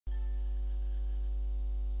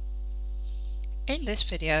In this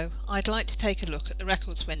video, I'd like to take a look at the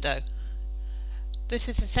records window. This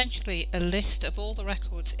is essentially a list of all the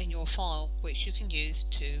records in your file which you can use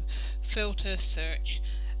to filter, search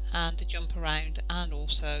and to jump around, and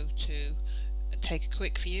also to take a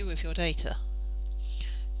quick view of your data.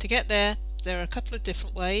 To get there are a couple of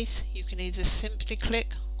different ways. You can either simply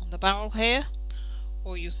click on the barrel here,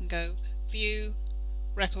 or you can go View,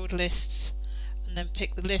 Record Lists, and then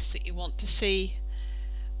pick the list that you want to see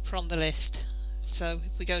from the list. So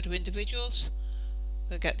if we go to individuals,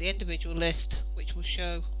 we'll get the individual list, which will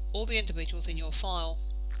show all the individuals in your file.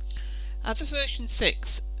 As of version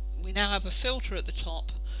 6, we now have a filter at the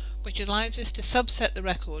top which allows us to subset the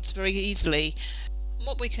records very easily. And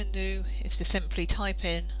what we can do is to simply type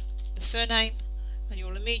in the surname, and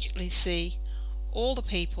you'll immediately see all the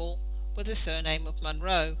people with the surname of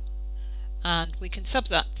Monroe. And we can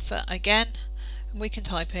subset that again, and we can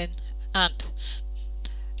type in Ant.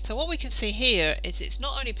 So what we can see here is it's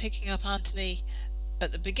not only picking up Anthony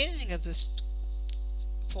at the beginning of the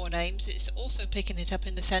four names, it's also picking it up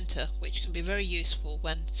in the centre, which can be very useful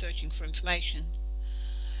when searching for information.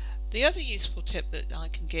 The other useful tip that I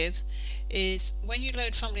can give is when you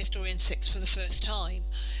load Family Historian 6 for the first time,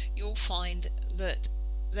 you'll find that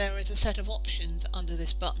there is a set of options under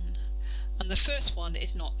this button, and the first one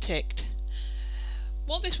is not ticked.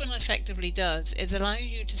 What this one effectively does is allow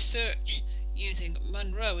you to search using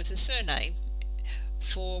Monroe as a surname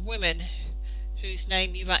for women whose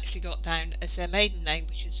name you've actually got down as their maiden name,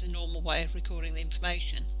 which is the normal way of recording the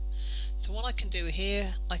information. So what I can do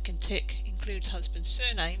here, I can tick Include Husband's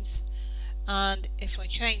Surnames, and if I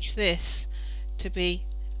change this to be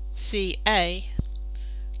CA,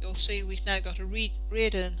 you'll see we've now got a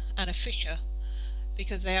Reardon and a Fisher,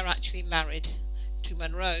 because they are actually married to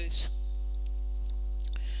Monroes.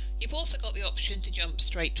 You've also got the option to jump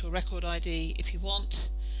straight to a record ID if you want,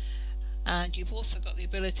 and you've also got the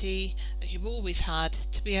ability, as you've always had,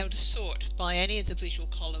 to be able to sort by any of the visual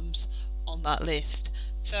columns on that list.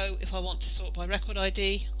 So if I want to sort by record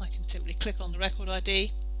ID, I can simply click on the record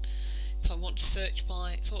ID. If I want to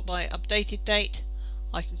sort by updated date,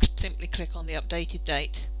 I can simply click on the updated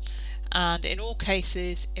date. And in all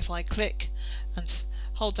cases, if I click and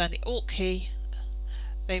hold down the Alt key,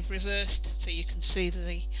 they've reversed, so you can see that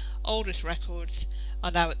the oldest records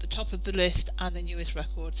are now at the top of the list and the newest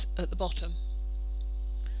records at the bottom.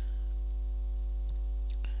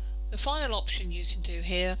 The final option you can do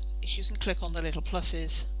here is you can click on the little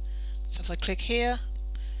pluses. So if I click here,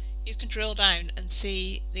 you can drill down and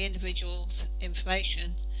see the individual's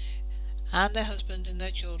information and their husband and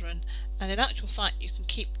their children, and in actual fact you can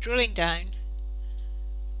keep drilling down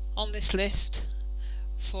on this list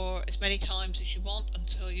for as many times as you want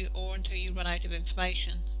until you run out of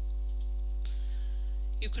information.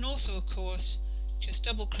 You can also, of course, just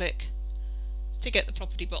double click to get the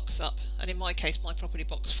property box up, and in my case my property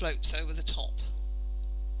box floats over the top.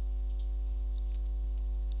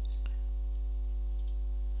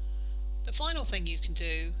 The final thing you can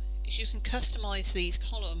do is you can customize these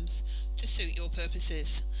columns to suit your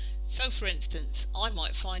purposes. So for instance, I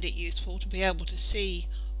might find it useful to be able to see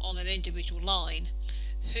on an individual line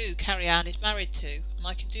who Carrie Ann is married to, and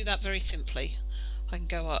I can do that very simply. I can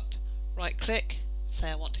go up, right click,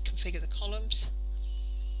 say I want to configure the columns.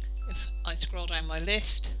 If I scroll down my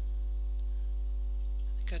list,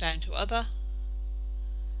 go down to Other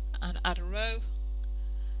and add a row,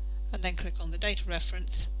 and then click on the data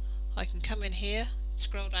reference. I can come in here,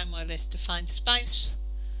 scroll down my list to find spouse,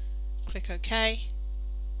 click OK,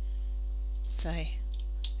 say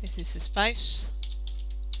this is the spouse,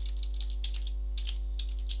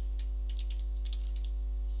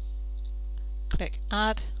 click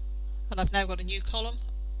Add, and I've now got a new column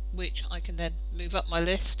which I can then move up my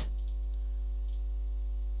list.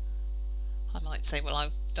 I might say, well, I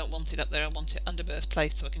don't want it up there, I want it under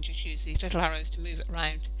birthplace, so I can just use these little arrows to move it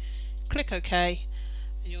around. Click OK,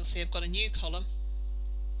 and you'll see I've got a new column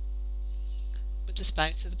with the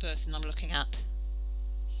spouse of the person I'm looking at.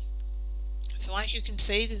 So as you can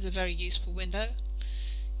see, this is a very useful window.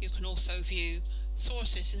 You can also view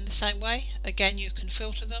sources in the same way. Again, you can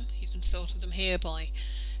filter them. You can filter them here by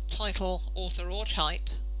title, author or type.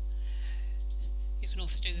 You can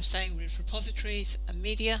also do the same with repositories and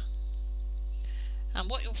media. And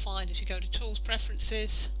what you'll find if you go to Tools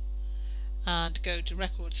Preferences and go to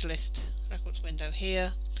Records List, Records window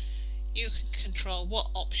here, you can control what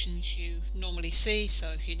options you normally see.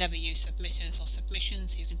 So if you never use submitters or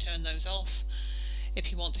submissions, you can turn those off.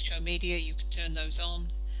 If you want to show media, you can turn those on.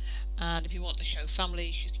 And if you want to show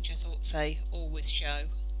families, you can just say Always Show.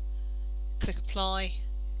 Click Apply.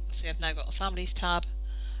 You'll see I've now got a Families tab,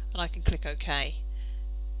 and I can click OK.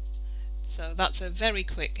 So that's a very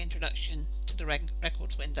quick introduction to the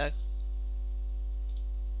records window.